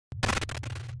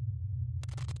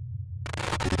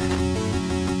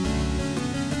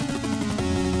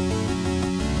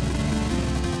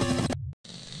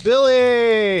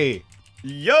Billy!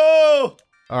 Yo!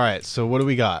 All right, so what do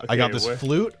we got? I got Okay, this where-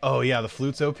 flute. Oh yeah, the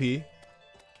flute's OP.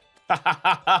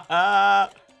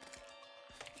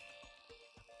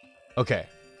 Okay,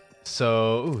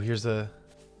 so ooh, here's a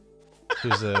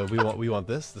we want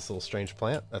this little strange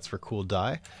plant. That's for cool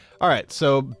dye. All right,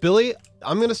 so Billy,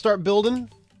 I'm gonna start building,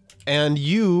 and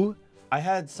you I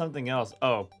had something else.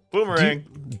 Oh, boomerang.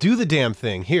 do the damn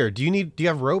thing. Here, do you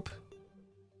have rope?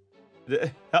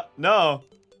 No.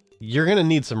 You're gonna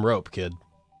need some rope, kid.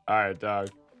 All right, dog.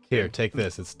 Here, take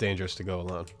this. It's dangerous to go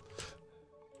alone.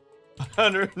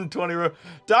 120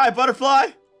 die, butterfly.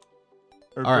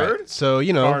 Or All bird? right, so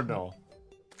you know, Cardinal.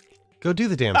 go do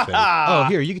the damn thing. Oh,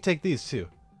 here, you can take these too.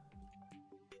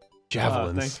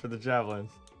 Javelins. Thanks for the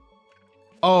javelins.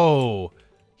 Oh,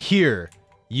 here,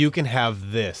 you can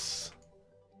have this.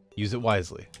 Use it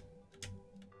wisely.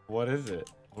 What is it?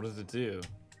 What does it do?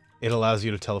 It allows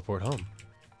you to teleport home.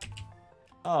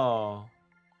 Oh.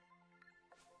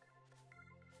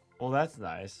 Well, that's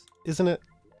nice. Isn't it?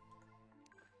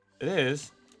 It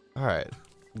is. All right,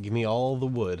 give me all the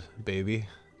wood, baby.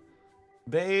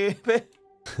 Baby.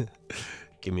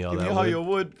 Give me all Give that me all wood. your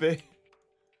wood, baby.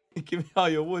 Give me all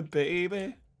your wood,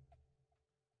 baby.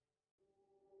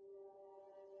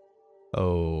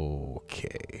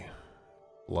 Okay.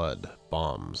 Blood,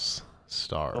 bombs,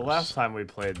 stars. The last time we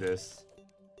played this,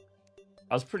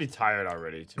 I was pretty tired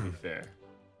already, to be fair.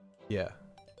 Yeah.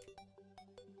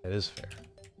 It is fair.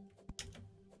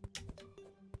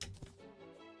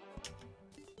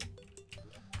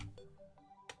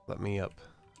 Let me up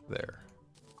there.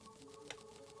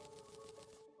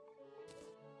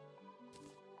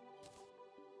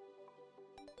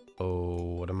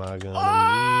 Oh, what am I gonna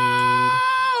need?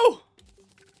 Oh!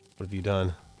 What have you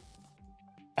done?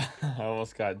 I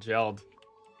almost got gelled.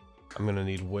 I'm gonna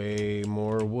need way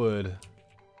more wood.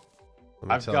 Let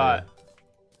me I've tell got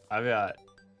ya.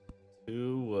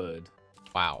 2 wood.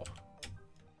 Wow.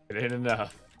 It ain't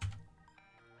enough.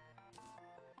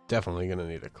 Definitely gonna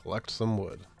need to collect some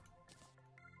wood.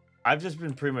 I've just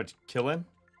been pretty much killing.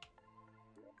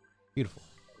 Beautiful.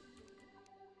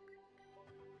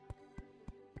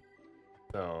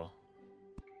 So,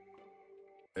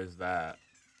 there's that.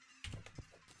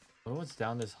 Oh, what's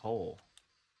down this hole?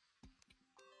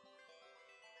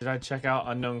 Did I check out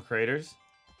unknown craters?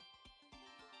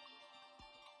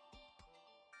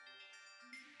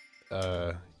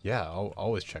 Yeah, I'll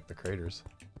always check the craters.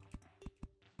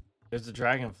 There's a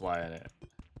dragonfly in it.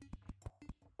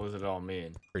 What does it all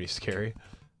mean? Pretty scary.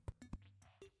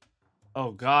 Oh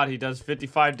god, he does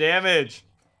 55 damage!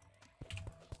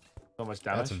 So much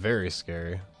damage? That's very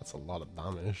scary. That's a lot of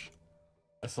damage.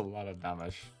 That's a lot of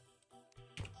damage.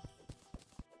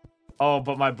 Oh,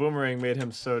 but my boomerang made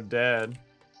him so dead.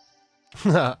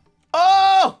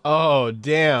 Oh! Oh,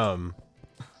 damn.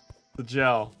 The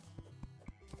gel.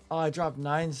 Oh, I dropped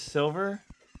 9 silver?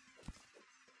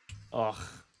 Ugh.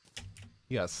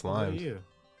 You got What are slimed. you?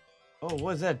 Oh,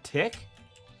 what is that, tick?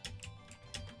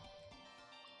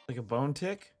 Like a bone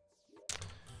tick?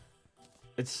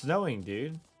 It's snowing,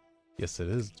 dude. Yes, it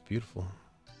is. It's beautiful.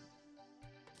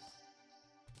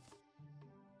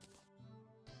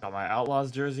 Got my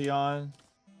Outlaws jersey on.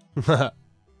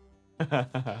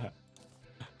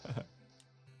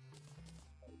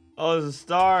 Oh, there's a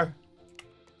star.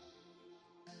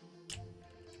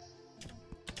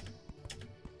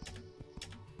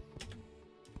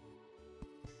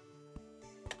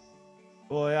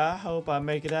 Boy, I hope I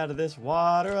make it out of this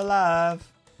water alive.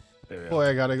 There we go. Boy,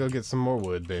 I gotta go get some more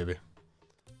wood, baby.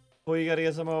 Boy, you gotta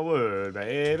get some more wood,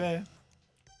 baby.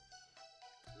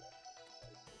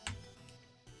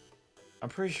 I'm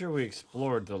pretty sure we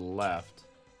explored the left.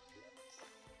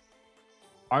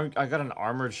 I got an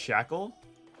armored shackle.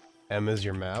 M is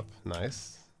your map.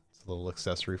 Nice. It's a little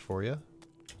accessory for you.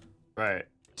 Right.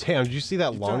 Damn, did you see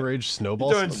that long range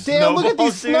snowball? doing Damn, look at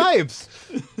these snowballs,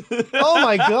 snipes! Oh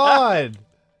my god!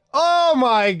 Oh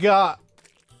my god!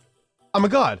 Oh my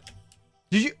god!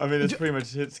 Did you? I mean, it's pretty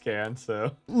much hit scan,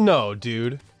 so. No,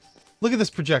 dude. Look at this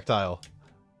projectile.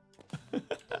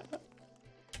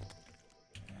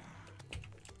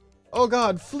 Oh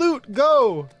god, flute,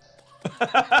 go!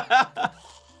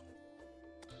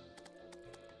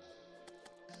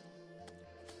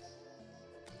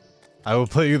 I will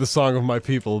play you the song of my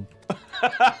people.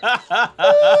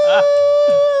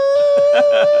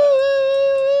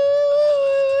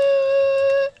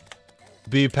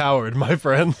 Be powered, my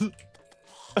friend.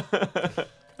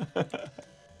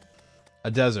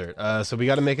 A desert. So we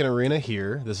got to make an arena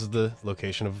here. This is the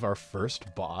location of our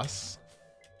first boss.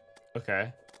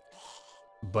 Okay.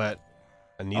 But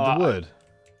I need the wood.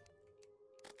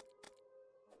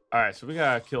 All right, so we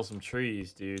gotta kill some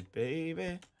trees, dude,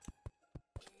 baby.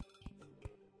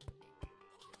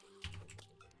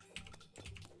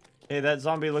 Hey, that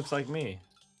zombie looks like me.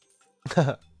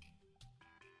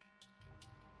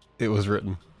 It was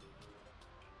written.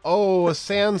 Oh, a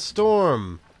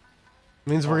sandstorm.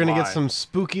 Means we're gonna get some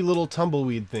spooky little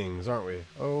tumbleweed things, aren't we?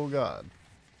 Oh god.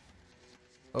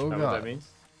 Oh god. What that means?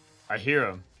 I hear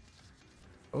him.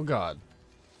 Oh god.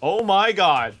 Oh my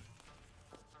god.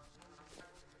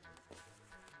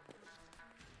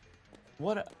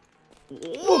 What?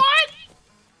 What?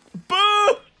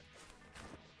 Boo!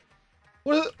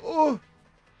 What? Oh!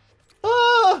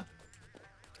 Ah!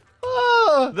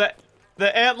 Ah!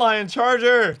 The antlion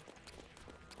charger.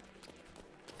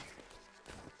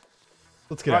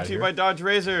 Let's get out Brought of to you here. by Dodge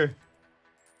Razor.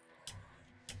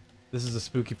 This is a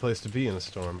spooky place to be in a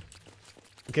storm.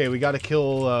 Okay, we gotta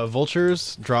kill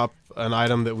vultures, drop an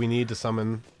item that we need to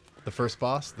summon the first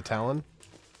boss, the Talon.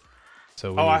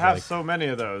 So we I have like, so many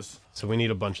of those. So we need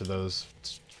a bunch of those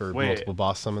for multiple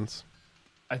boss summons.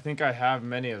 I think I have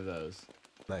many of those.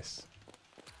 Nice.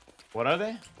 What are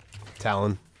they?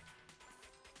 Talon.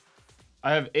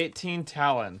 I have 18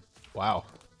 Talon. Wow.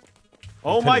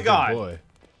 Oh my god. Boy.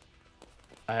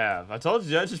 I have. I told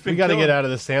you, I just been We gotta killing. get out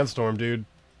of this sandstorm, dude.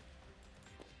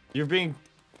 You're being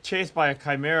chased by a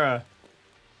chimera.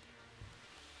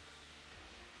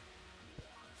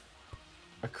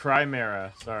 A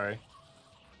crimera, sorry.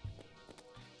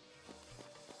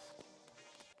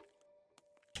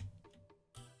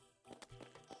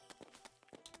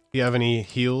 If you have any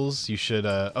heals, you should,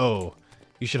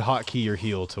 you should hotkey your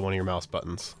heal to one of your mouse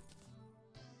buttons.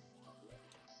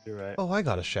 You're right. Oh, I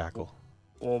got a shackle.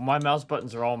 Well, my mouse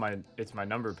buttons are all it's my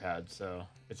number pad, so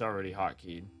it's already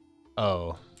hotkeyed.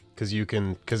 Oh, because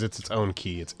it's its own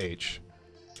key, it's H.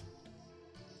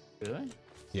 Really?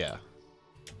 Yeah.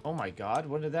 Oh my god,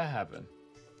 when did that happen?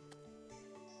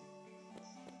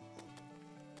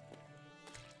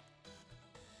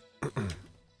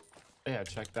 Yeah,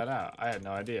 check that out. I had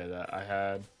no idea that I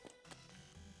had...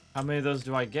 How many of those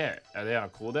do I get? Are they on a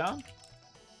cooldown?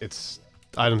 It's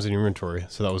items in your inventory,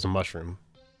 so that was a mushroom.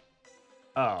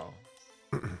 Oh.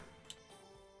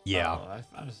 Yeah. Oh,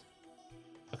 I was...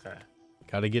 Okay.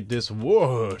 Gotta get this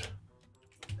wood.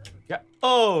 Yeah.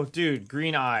 Oh, dude,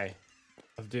 green eye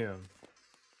of doom.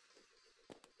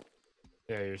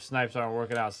 Yeah, your snipes aren't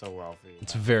working out so well for you.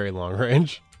 It's very long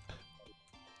range.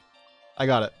 I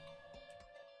got it.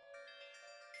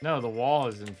 No, the wall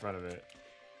is in front of it.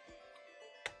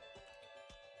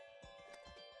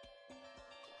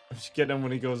 I'm just getting him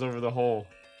when he goes over the hole.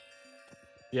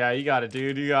 Yeah, you got it,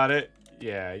 dude. You got it.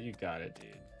 Yeah, you got it, dude.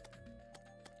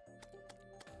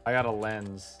 I got a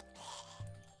lens.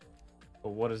 But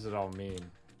what does it all mean?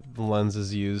 The lens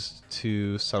is used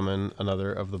to summon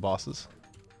another of the bosses.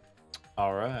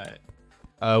 Alright.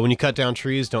 When you cut down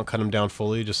trees, don't cut them down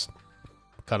fully, just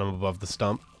cut them above the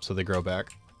stump so they grow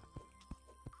back.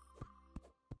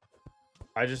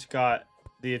 I just got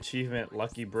the achievement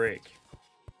Lucky Break.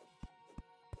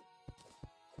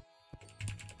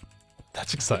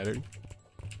 That's exciting.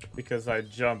 Because I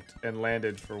jumped and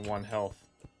landed for 1 health.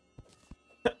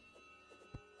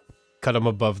 Cut them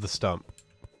above the stump.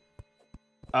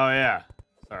 Oh, yeah.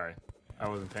 Sorry. I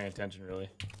wasn't paying attention, really.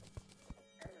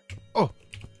 Oh!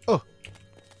 Oh!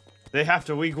 They have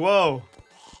to weak. Whoa!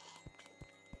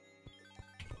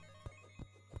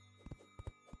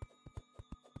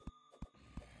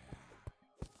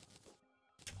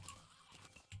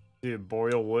 Dude,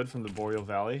 boreal wood from the Boreal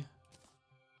Valley.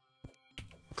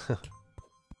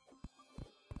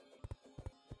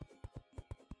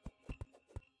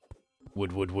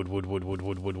 Wood, wood, wood, wood, wood, wood,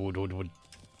 wood, wood, wood, wood, wood.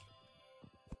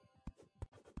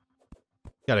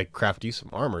 Gotta craft you some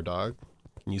armor, dog.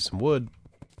 Can use some wood.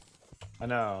 I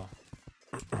know.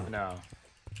 I know.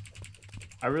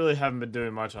 I really haven't been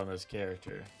doing much on this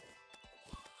character.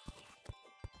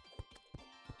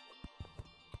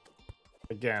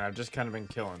 Again, I've just kind of been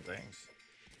killing things.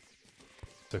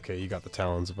 It's okay, you got the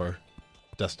talons of our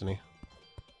destiny.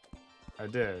 I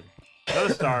did.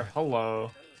 Another star. Hello.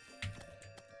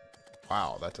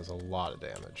 Wow, that does a lot of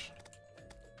damage.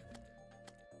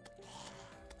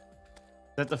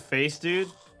 Is that the face dude?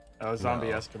 Oh, zombie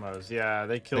No. Eskimos. Yeah,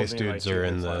 they killed Face me dudes like are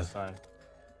in humans the- last time.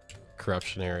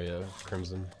 Corruption area,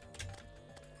 Crimson.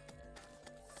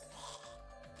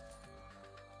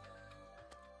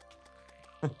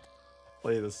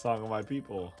 Play the song of my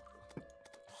people.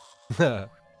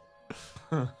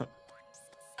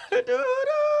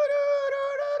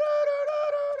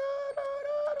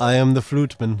 I am the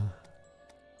fluteman.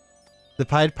 The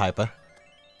Pied Piper.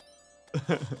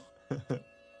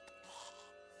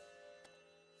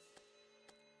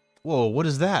 Whoa, what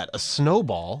is that? A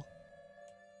snowball?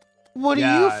 What are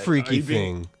Yeah, you are freaky you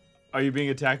being- thing? Are you being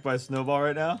attacked by a snowball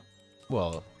right now?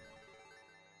 Well,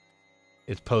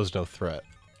 it posed no threat.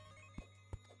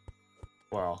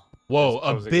 Well. Whoa, it's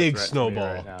a posing big threat to me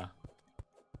snowball. right now.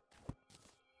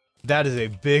 That is a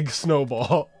big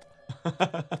snowball.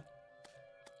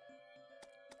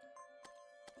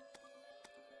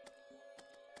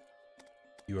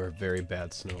 You are a very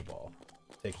bad snowball.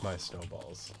 Take my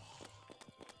snowballs.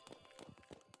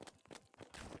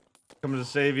 Coming to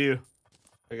save you.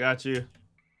 I got you.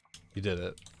 You did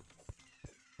it.